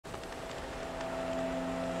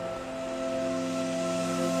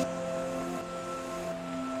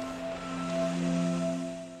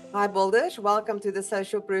Hi builders, welcome to the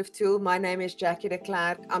Social Proof tool. My name is Jackie de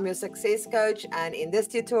Klerk. I'm your success coach, and in this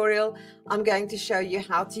tutorial I'm going to show you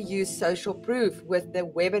how to use Social Proof with the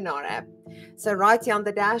webinar app. So right here on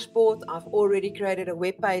the dashboard, I've already created a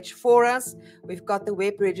web page for us. We've got the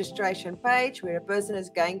web registration page where a person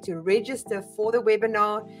is going to register for the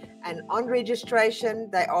webinar, and on registration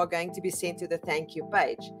they are going to be sent to the thank you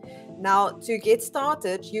page. Now, to get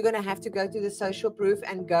started, you're going to have to go to the Social Proof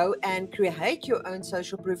and go and create your own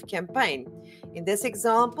Social Proof campaign. In this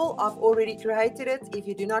example, I've already created it. If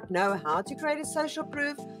you do not know how to create a Social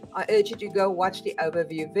Proof, I urge you to go watch the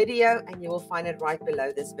overview video and you will find it right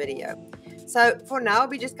below this video. So for now,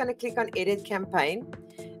 we're just going to click on Edit Campaign.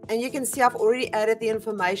 And you can see I've already added the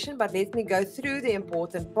information, but let me go through the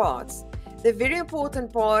important parts. The very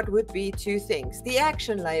important part would be two things. The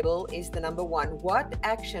action label is the number one. What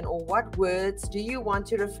action or what words do you want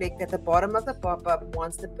to reflect at the bottom of the pop-up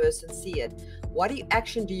once the person sees it? What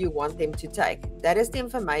action do you want them to take? That is the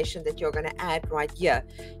information that you're going to add right here.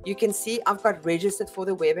 You can see I've got registered for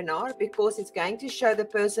the webinar because it's going to show the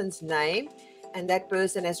person's name and that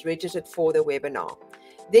person has registered for the webinar.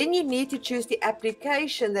 Then you need to choose the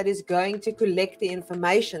application that is going to collect the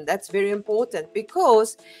information. That's very important,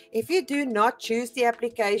 because if you do not choose the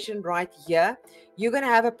application right here, you're going to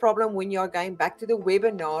have a problem when you're going back to the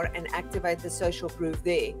webinar and activate the Social Proof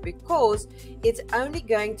there, because it's only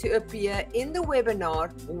going to appear in the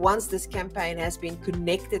webinar once this campaign has been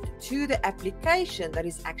connected to the application that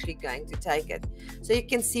is actually going to take it. So you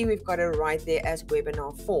can see we've got it right there as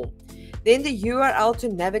webinar form. Then the URL to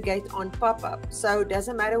navigate on pop-up. So it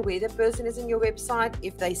doesn't matter where the person is in your website.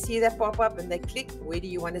 If they see that pop-up and they click, where do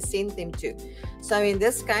you want to send them to? So in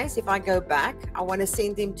this case, if I go back, I want to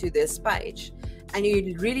send them to this page. And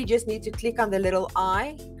you really just need to click on the little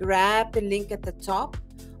I, grab the link at the top.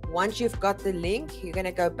 Once you've got the link, you're going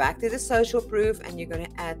to go back to the Social Proof and you're going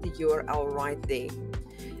to add the URL right there.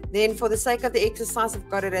 Then for the sake of the exercise, I've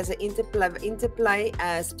got it as an interplay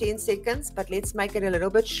as 10 seconds, but let's make it a little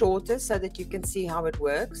bit shorter so that you can see how it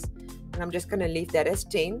works. And I'm just going to leave that as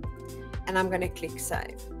 10 and I'm going to click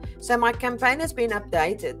Save. So my campaign has been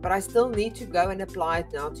updated, but I still need to go and apply it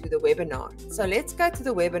now to the webinar. So let's go to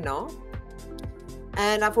the webinar.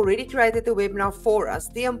 And I've already created the webinar for us.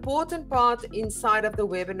 The important part inside of the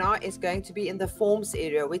webinar is going to be in the forms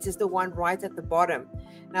area, which is the one right at the bottom.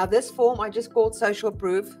 Now this form I just called Social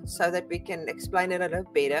Proof so that we can explain it a little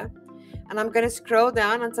better. And I'm going to scroll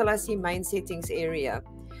down until I see main settings area.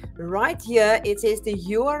 Right here it says the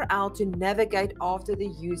URL to navigate after the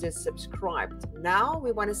user subscribed. Now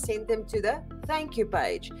we want to send them to the thank you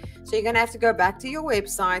page. So you're going to have to go back to your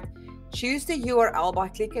website, choose the URL by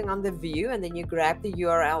clicking on the view, and then you grab the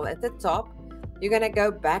URL at the top. You're going to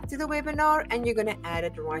go back to the webinar and you're going to add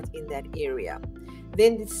it right in that area.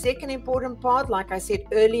 Then the second important part, like I said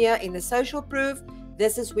earlier in the Social Proof,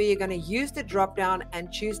 this is where you're going to use the drop down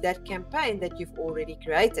and choose that campaign that you've already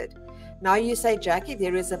created. Now you say, Jackie,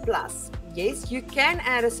 there is a plus. Yes, you can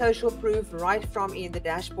add a Social Proof right from in the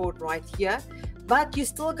dashboard right here, but you're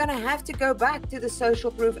still going to have to go back to the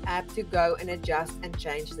Social Proof app to go and adjust and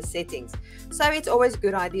change the settings. So it's always a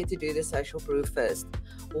good idea to do the Social Proof first.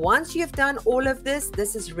 Once you've done all of this,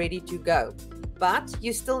 this is ready to go. But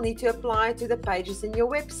you still need to apply to the pages in your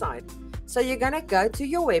website. So you're going to go to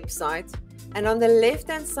your website, and on the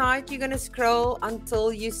left-hand side, you're going to scroll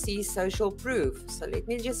until you see Social Proof. So let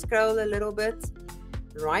me just scroll a little bit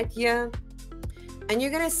right here. And you're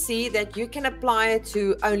going to see that you can apply it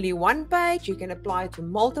to only one page. You can apply it to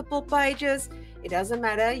multiple pages. It doesn't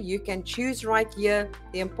matter. You can choose right here.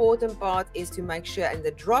 The important part is to make sure in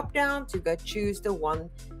the drop down to go choose the one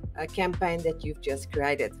campaign that you've just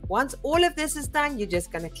created. Once all of this is done, you're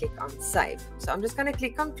just going to click on Save. So I'm just going to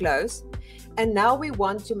click on Close. And now we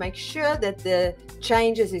want to make sure that the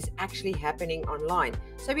changes is actually happening online.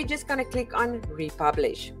 So we're just going to click on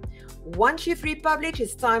Republish. Once you've republished,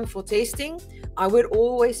 it's time for testing. I would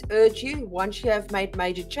always urge you, once you have made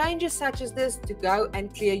major changes such as this, to go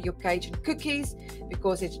and clear your cache and cookies,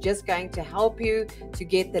 because it's just going to help you to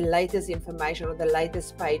get the latest information or the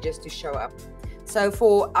latest pages to show up. So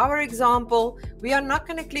for our example, we are not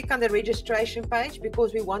going to click on the registration page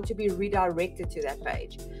because we want to be redirected to that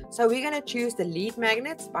page. So we're going to choose the lead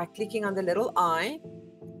magnets by clicking on the little I.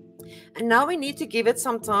 And now we need to give it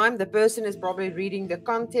some time. The person is probably reading the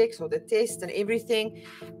context or the test and everything.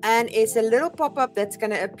 And it's a little pop-up that's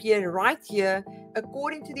going to appear right here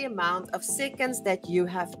according to the amount of seconds that you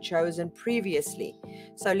have chosen previously.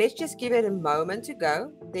 So let's just give it a moment to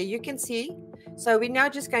go. There you can see. So we're now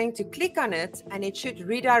just going to click on it, and it should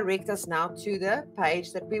redirect us now to the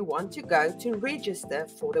page that we want to go to register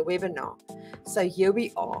for the webinar. So here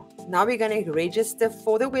we are. Now we're going to register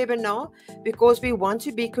for the webinar because we want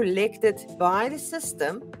to be collected by the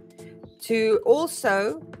system to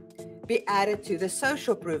also be added to the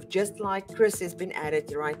social proof, just like Chris has been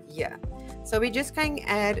added right here. So we're just going to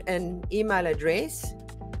add an email address.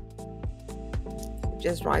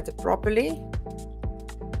 Just write it properly.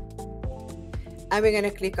 And we're going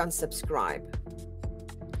to click on subscribe.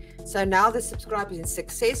 So now the subscribe is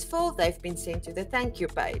successful. They've been sent to the thank you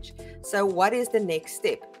page. So what is the next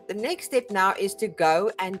step? The next step now is to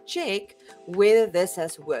go and check whether this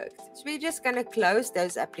has worked. So we're just going to close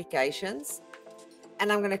those applications.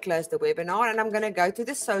 And I'm going to close the webinar, and I'm going to go to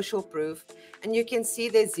the social proof, and you can see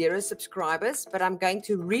there's 0 subscribers, but I'm going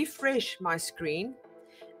to refresh my screen,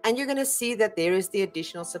 and you're going to see that there is the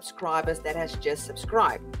additional subscribers that has just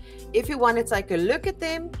subscribed. If you want to take a look at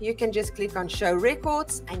them, you can just click on show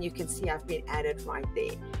records, and you can see I've been added right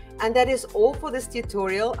there. And that is all for this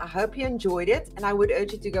tutorial. I hope you enjoyed it, and I would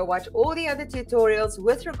urge you to go watch all the other tutorials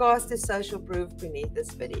with regards to social proof beneath this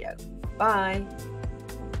video. Bye.